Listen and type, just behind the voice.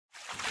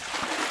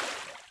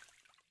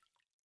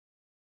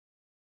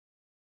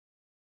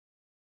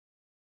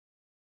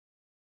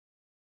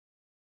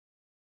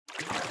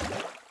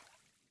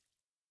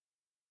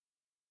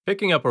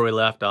Picking up where we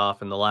left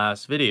off in the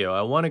last video,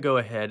 I want to go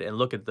ahead and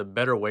look at the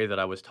better way that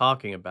I was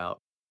talking about.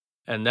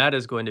 And that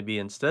is going to be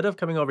instead of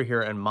coming over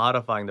here and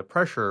modifying the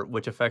pressure,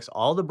 which affects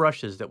all the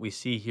brushes that we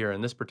see here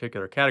in this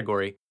particular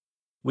category,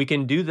 we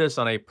can do this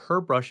on a per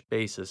brush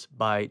basis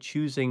by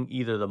choosing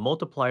either the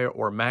multiplier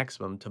or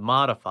maximum to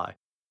modify.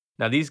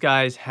 Now, these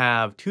guys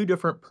have two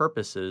different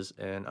purposes,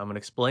 and I'm going to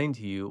explain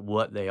to you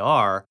what they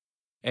are.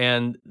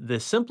 And the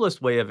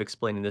simplest way of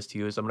explaining this to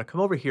you is I'm going to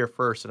come over here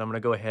first and I'm going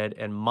to go ahead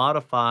and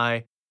modify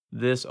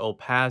this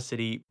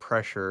opacity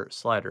pressure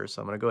slider. So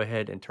I'm going to go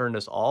ahead and turn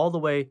this all the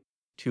way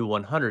to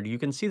 100. You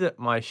can see that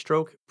my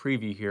stroke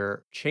preview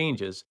here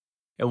changes.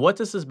 And what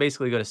this is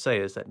basically going to say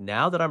is that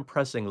now that I'm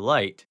pressing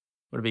light,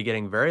 I'm going to be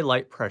getting very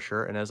light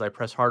pressure. And as I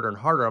press harder and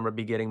harder, I'm going to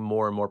be getting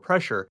more and more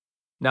pressure.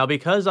 Now,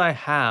 because I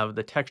have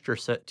the texture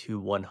set to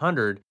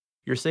 100,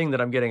 you're seeing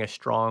that I'm getting a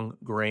strong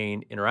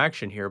grain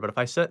interaction here. But if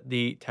I set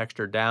the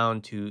texture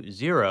down to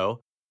 0,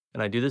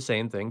 and I do the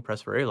same thing,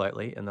 press very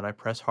lightly, and then I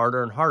press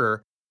harder and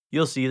harder,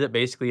 you'll see that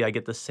basically I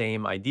get the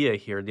same idea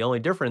here. The only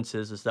difference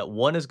is that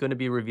one is going to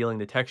be revealing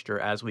the texture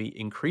as we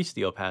increase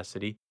the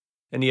opacity,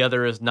 and the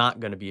other is not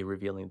going to be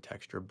revealing the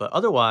texture. But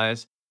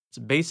otherwise, it's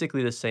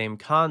basically the same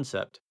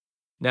concept.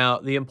 Now,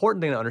 the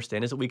important thing to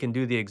understand is that we can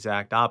do the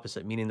exact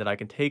opposite, meaning that I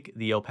can take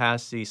the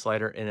opacity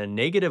slider in a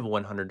negative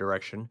 100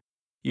 direction.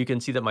 You can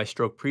see that my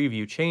stroke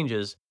preview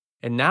changes.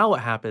 And now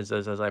what happens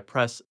is as I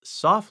press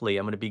softly,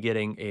 I'm going to be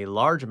getting a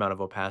large amount of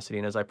opacity.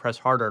 And as I press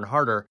harder and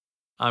harder,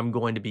 I'm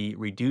going to be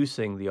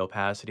reducing the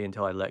opacity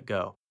until I let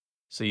go.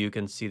 So you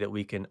can see that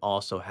we can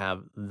also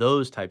have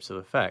those types of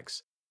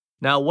effects.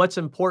 Now, what's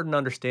important to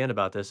understand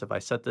about this, if I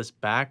set this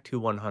back to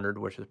 100,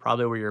 which is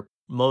probably where you're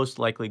most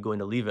likely going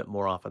to leave it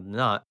more often than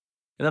not,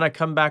 and then I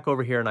come back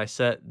over here and I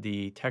set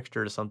the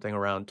texture to something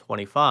around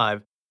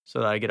 25 so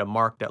that I get a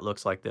mark that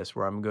looks like this,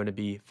 where I'm going to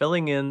be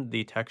filling in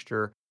the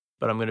texture,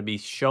 but I'm going to be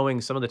showing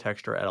some of the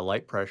texture at a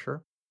light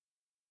pressure.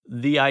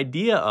 The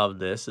idea of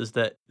this is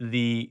that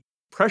the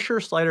pressure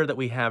slider that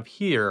we have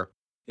here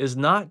is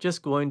not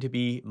just going to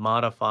be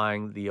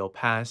modifying the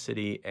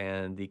opacity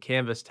and the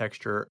canvas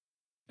texture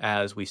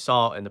as we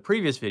saw in the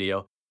previous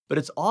video, but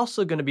it's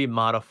also going to be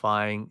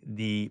modifying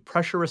the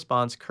pressure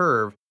response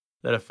curve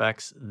that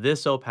affects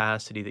this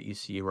opacity that you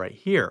see right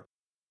here.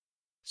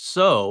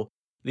 So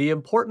the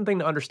important thing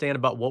to understand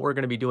about what we're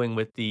going to be doing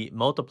with the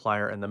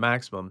multiplier and the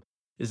maximum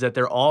is that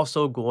they're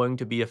also going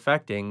to be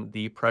affecting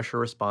the pressure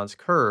response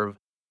curve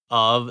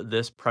of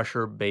this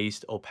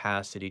pressure-based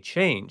opacity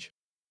change.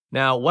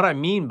 Now, what I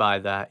mean by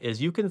that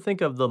is you can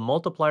think of the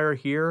multiplier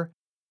here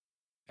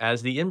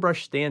as the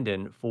in-brush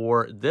stand-in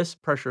for this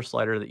pressure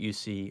slider that you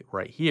see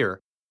right here.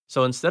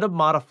 So instead of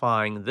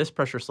modifying this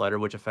pressure slider,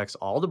 which affects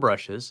all the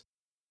brushes,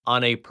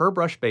 on a per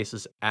brush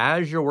basis,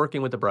 as you're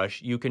working with the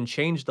brush, you can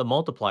change the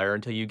multiplier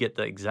until you get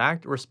the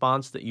exact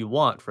response that you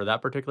want for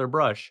that particular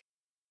brush.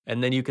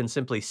 And then you can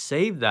simply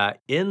save that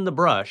in the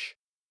brush.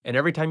 And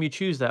every time you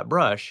choose that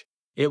brush,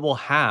 it will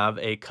have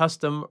a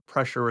custom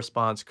pressure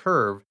response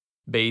curve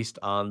based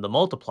on the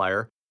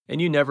multiplier. And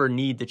you never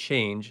need to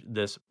change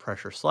this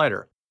pressure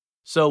slider.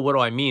 So what do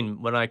I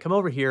mean? When I come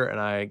over here and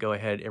I go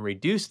ahead and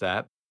reduce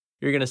that,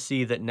 you're going to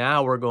see that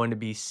now we're going to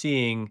be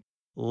seeing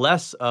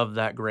less of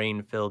that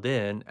grain filled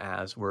in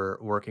as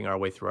we're working our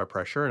way through our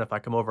pressure. And if I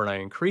come over and I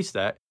increase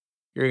that,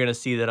 you're going to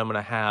see that I'm going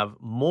to have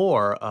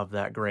more of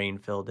that grain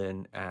filled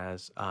in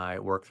as I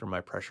work through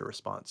my pressure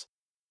response.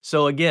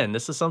 So again,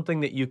 this is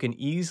something that you can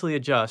easily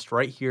adjust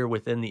right here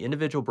within the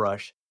individual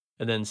brush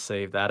and then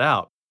save that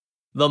out.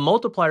 The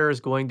multiplier is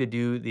going to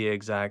do the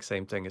exact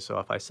same thing. So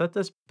if I set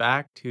this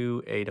back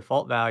to a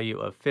default value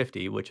of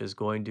 50, which is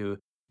going to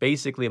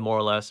basically more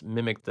or less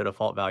mimic the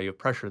default value of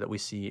pressure that we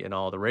see in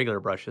all the regular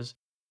brushes,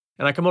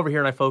 and I come over here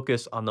and I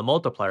focus on the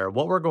multiplier,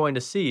 what we're going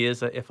to see is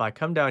that if I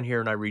come down here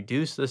and I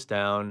reduce this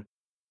down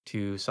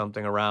to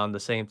something around the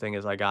same thing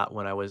as I got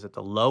when I was at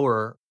the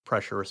lower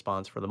pressure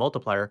response for the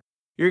multiplier,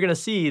 you're going to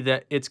see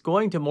that it's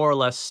going to more or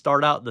less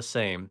start out the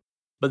same,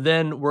 but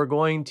then we're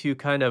going to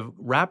kind of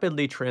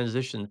rapidly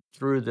transition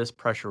through this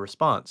pressure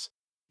response.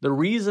 The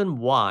reason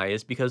why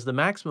is because the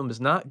maximum is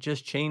not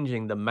just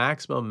changing the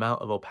maximum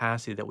amount of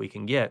opacity that we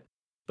can get,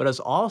 but it's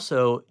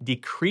also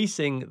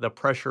decreasing the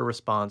pressure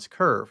response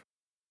curve.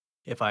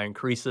 If I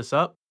increase this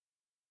up,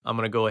 I'm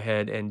going to go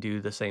ahead and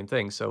do the same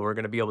thing. So we're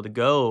going to be able to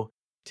go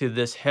to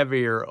this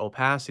heavier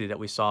opacity that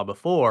we saw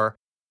before,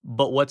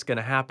 but what's going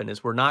to happen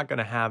is we're not going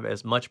to have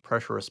as much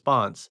pressure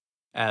response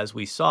as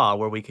we saw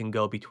where we can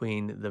go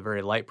between the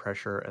very light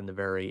pressure and the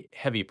very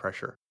heavy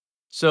pressure.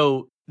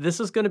 So this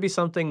is going to be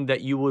something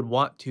that you would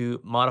want to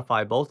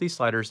modify both these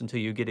sliders until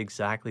you get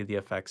exactly the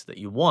effects that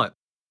you want.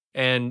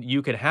 And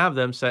you can have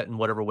them set in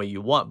whatever way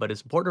you want, but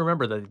it's important to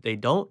remember that they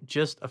don't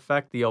just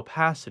affect the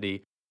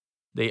opacity,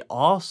 they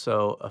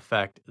also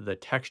affect the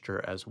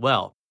texture as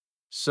well.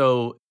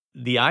 So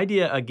the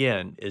idea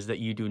again is that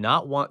you do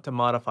not want to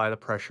modify the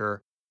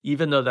pressure,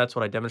 even though that's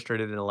what I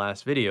demonstrated in the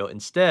last video.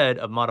 Instead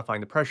of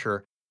modifying the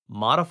pressure,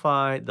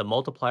 modify the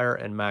multiplier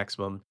and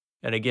maximum.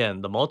 And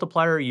again, the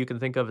multiplier you can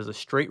think of as a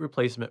straight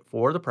replacement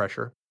for the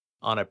pressure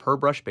on a per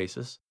brush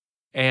basis.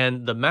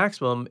 And the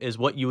maximum is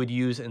what you would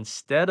use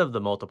instead of the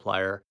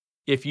multiplier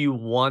if you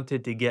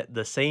wanted to get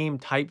the same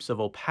types of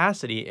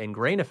opacity and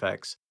grain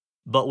effects,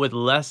 but with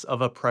less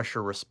of a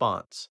pressure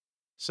response.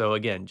 So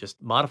again,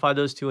 just modify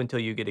those two until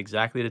you get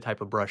exactly the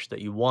type of brush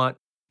that you want,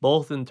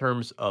 both in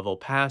terms of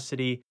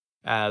opacity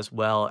as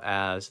well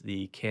as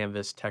the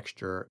canvas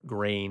texture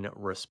grain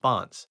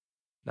response.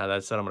 Now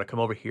that said, I'm going to come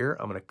over here,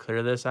 I'm going to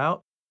clear this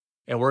out,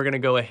 and we're going to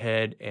go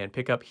ahead and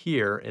pick up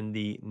here in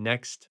the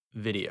next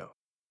video.